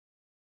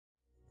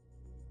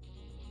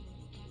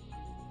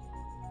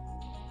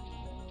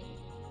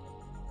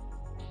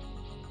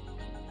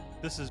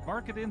This is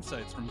Market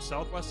Insights from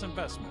Southwest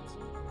Investments,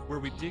 where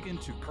we dig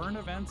into current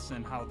events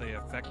and how they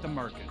affect the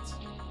markets,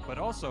 but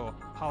also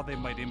how they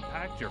might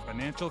impact your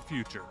financial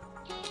future.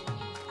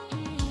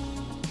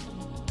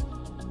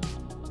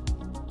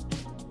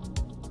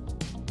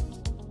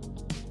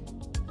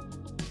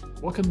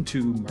 Welcome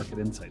to Market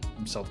Insights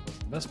from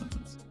Southwest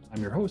Investments.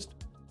 I'm your host,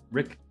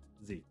 Rick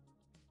Z.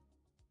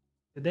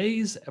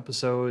 Today's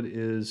episode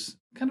is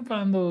kind of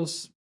on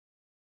those,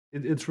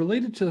 it's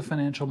related to the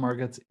financial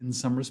markets in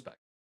some respect.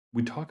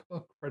 We talk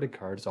about credit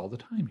cards all the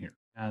time here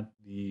at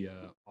the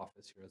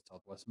office here at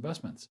Southwest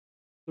Investments.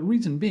 The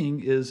reason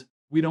being is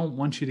we don't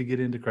want you to get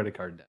into credit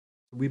card debt.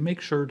 So we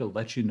make sure to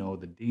let you know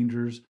the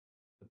dangers,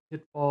 the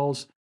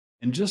pitfalls,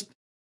 and just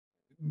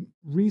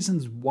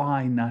reasons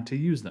why not to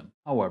use them.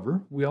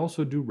 However, we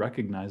also do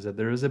recognize that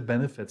there is a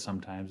benefit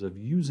sometimes of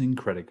using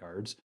credit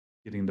cards,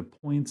 getting the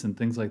points and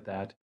things like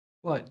that,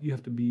 but you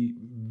have to be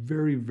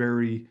very,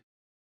 very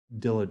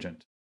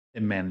diligent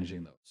in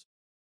managing those.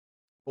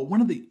 But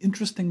one of the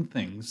interesting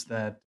things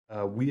that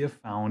we have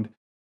found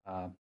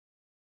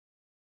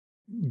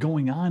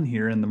going on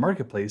here in the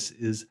marketplace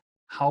is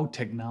how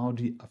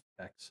technology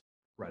affects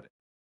credit.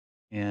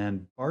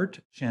 And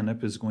Bart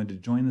Shanup is going to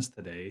join us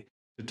today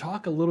to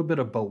talk a little bit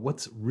about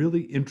what's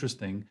really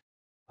interesting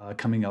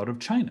coming out of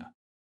China.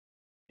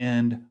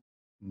 And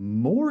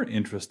more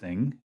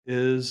interesting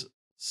is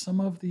some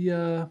of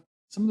the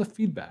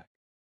feedback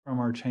from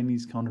our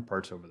Chinese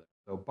counterparts over there.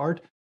 So Bart,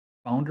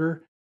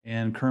 founder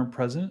and current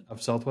president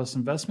of Southwest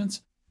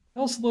Investments,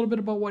 tell us a little bit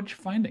about what you're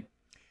finding.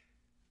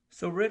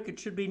 So Rick, it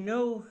should be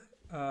no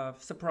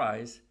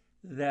surprise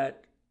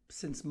that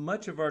since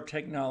much of our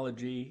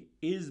technology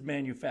is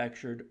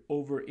manufactured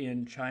over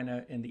in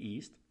China in the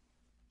East,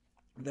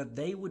 that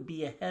they would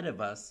be ahead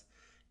of us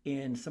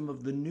in some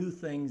of the new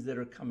things that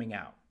are coming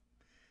out.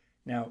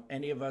 Now,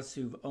 any of us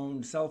who've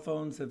owned cell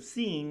phones have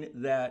seen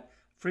that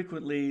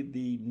frequently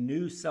the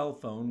new cell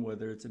phone,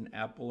 whether it's an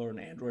Apple or an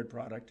Android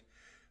product,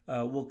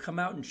 will come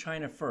out in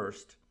China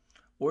first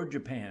or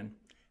Japan,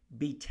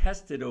 be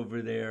tested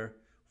over there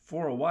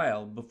for a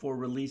while before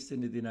released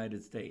into the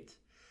United States.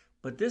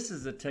 But this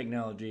is a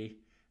technology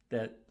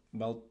that,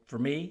 well, for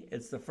me,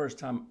 it's the first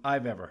time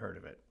I've ever heard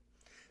of it.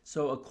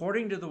 So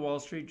according to the Wall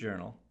Street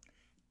Journal,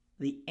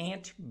 the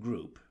Ant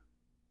Group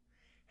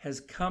has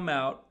come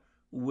out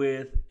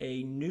with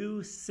a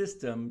new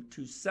system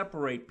to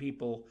separate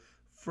people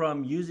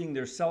from using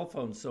their cell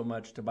phones so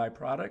much to buy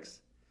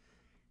products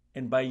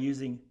and by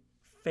using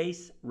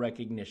face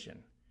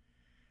recognition.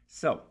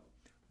 So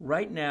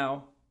right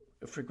now,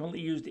 frequently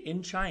used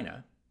in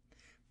China,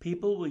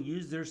 people will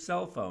use their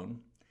cell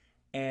phone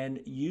and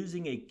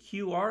using a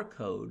QR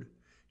code,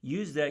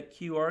 use that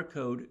QR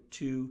code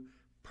to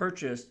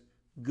purchase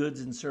goods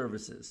and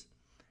services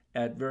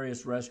at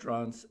various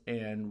restaurants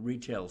and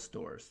retail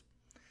stores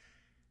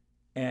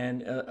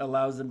and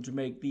allows them to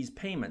make these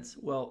payments.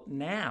 Well,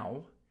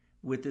 now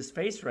with this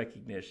face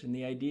recognition,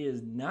 the idea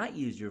is not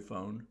use your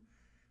phone,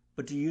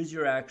 but to use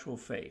your actual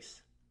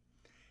face.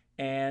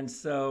 And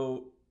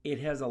so it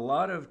has a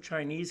lot of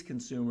Chinese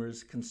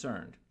consumers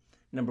concerned.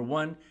 Number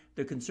one,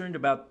 they're concerned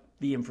about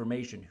the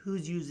information.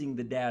 Who's using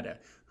the data?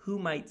 Who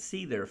might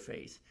see their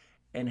face?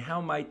 And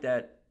how might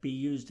that be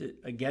used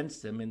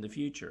against them in the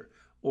future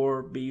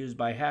or be used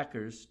by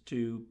hackers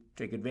to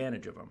take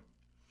advantage of them?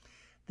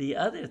 The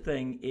other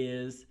thing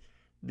is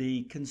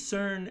the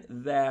concern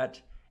that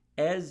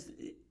as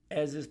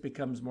this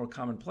becomes more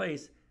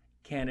commonplace,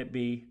 can it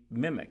be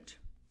mimicked?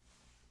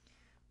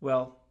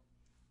 Well,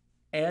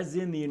 as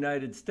in the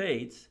United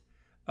States,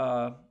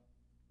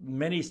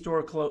 many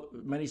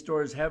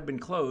stores have been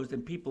closed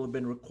and people have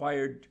been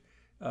required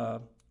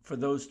for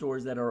those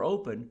stores that are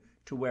open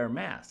to wear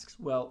masks.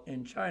 Well,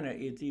 in China,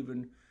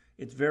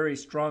 it's very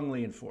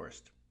strongly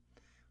enforced.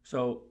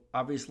 So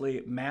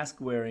obviously, mask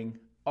wearing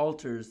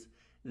alters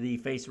the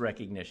face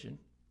recognition,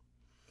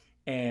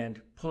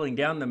 and pulling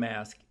down the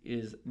mask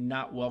is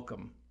not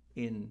welcome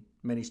in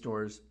many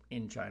stores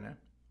in China.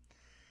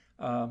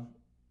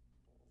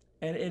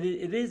 And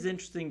it is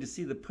interesting to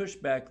see the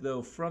pushback,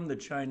 though, from the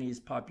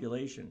Chinese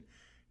population.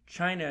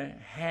 China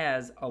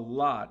has a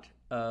lot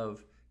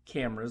of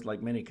cameras,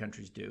 like many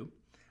countries do,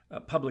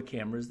 public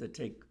cameras that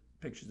take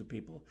pictures of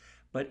people.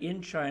 But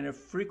in China,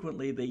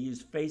 frequently they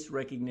use face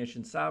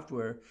recognition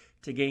software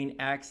to gain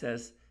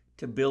access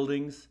to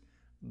buildings,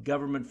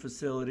 government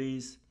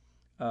facilities,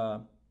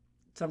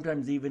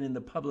 sometimes even in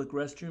the public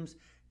restrooms,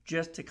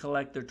 just to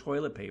collect their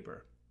toilet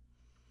paper.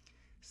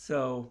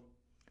 So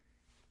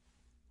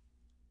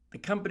the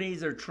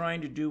companies are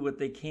trying to do what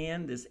they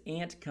can. This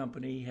Ant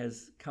company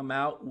has come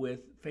out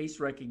with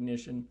face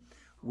recognition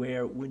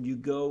where when you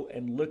go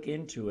and look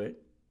into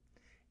it,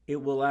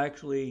 it will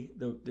actually,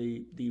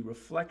 the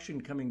reflection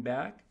coming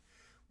back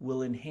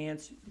will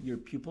enhance your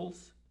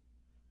pupils,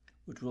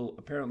 which will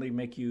apparently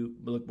make you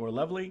look more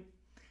lovely,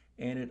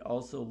 and it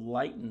also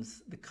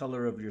lightens the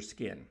color of your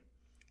skin.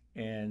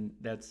 And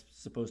that's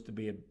supposed to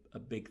be a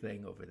big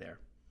thing over there.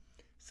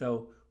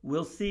 So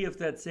we'll see if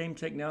that same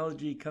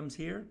technology comes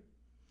here.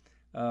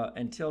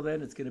 Until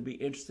then, it's going to be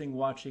interesting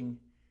watching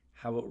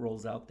how it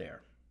rolls out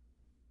there.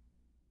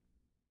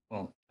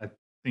 Well, I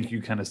think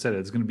you kind of said it.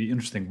 It's going to be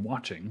interesting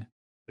watching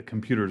the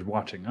computers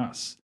watching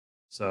us.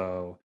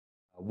 So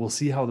we'll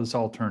see how this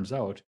all turns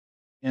out.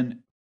 And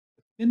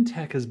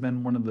fintech has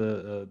been one of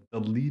the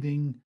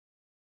leading,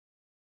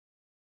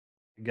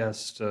 I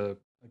guess,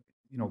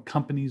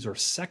 companies or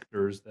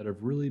sectors that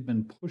have really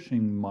been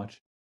pushing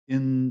much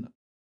in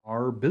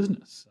our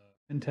business.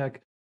 Fintech,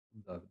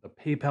 the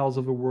PayPal's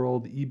of the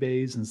world,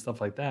 eBay's and stuff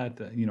like that.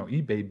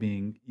 eBay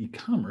being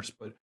e-commerce,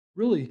 but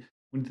really,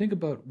 when you think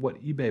about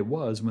what eBay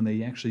was when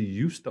they actually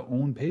used to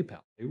own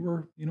PayPal, they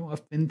were, a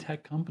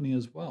fintech company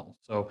as well.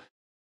 So,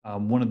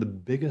 one of the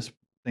biggest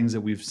things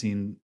that we've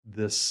seen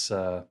this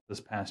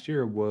past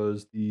year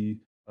was the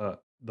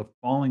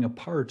falling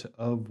apart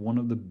of one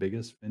of the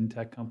biggest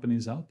fintech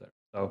companies out there.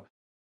 So,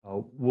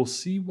 we'll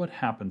see what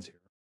happens here.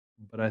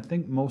 But I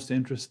think most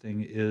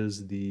interesting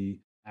is the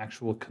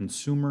actual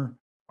consumer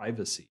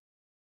privacy.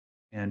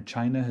 And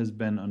China has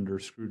been under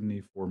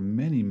scrutiny for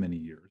many, many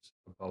years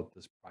about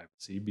this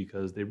privacy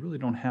because they really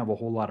don't have a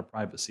whole lot of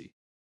privacy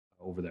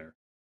over there.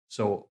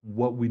 So,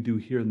 what we do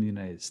here in the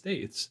United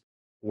States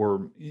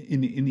or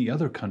in any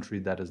other country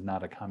that is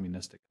not a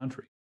communistic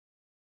country,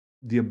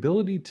 the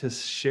ability to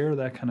share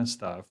that kind of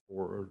stuff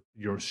or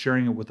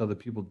sharing it with other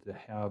people to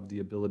have the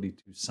ability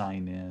to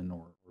sign in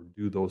or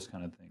do those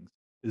kind of things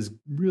is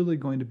really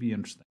going to be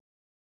interesting.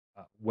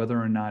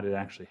 Whether or not it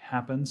actually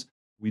happens,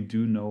 we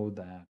do know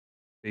that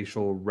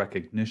facial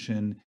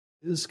recognition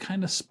is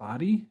kind of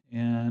spotty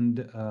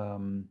and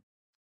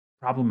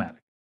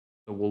problematic.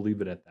 So we'll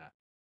leave it at that.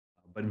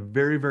 But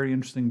very, very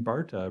interesting,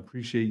 Bart. I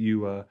appreciate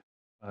you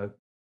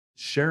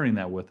sharing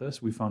that with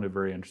us. We found it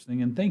very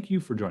interesting. And thank you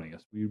for joining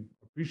us. We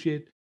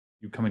appreciate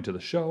you coming to the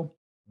show,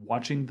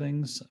 watching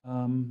things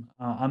on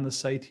the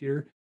site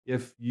here.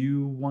 If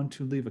you want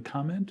to leave a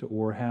comment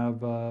or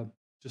have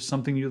just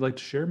something you'd like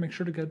to share, make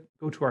sure to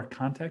go to our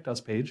Contact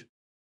Us page,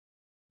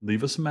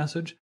 leave us a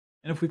message.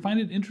 And if we find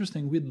it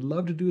interesting, we'd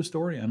love to do a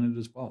story on it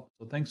as well.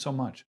 So thanks so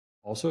much.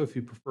 Also, if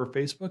you prefer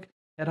Facebook,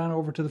 head on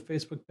over to the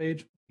Facebook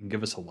page and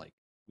give us a like.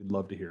 We'd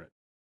love to hear it.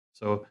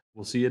 So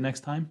we'll see you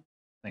next time.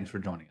 Thanks for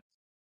joining us.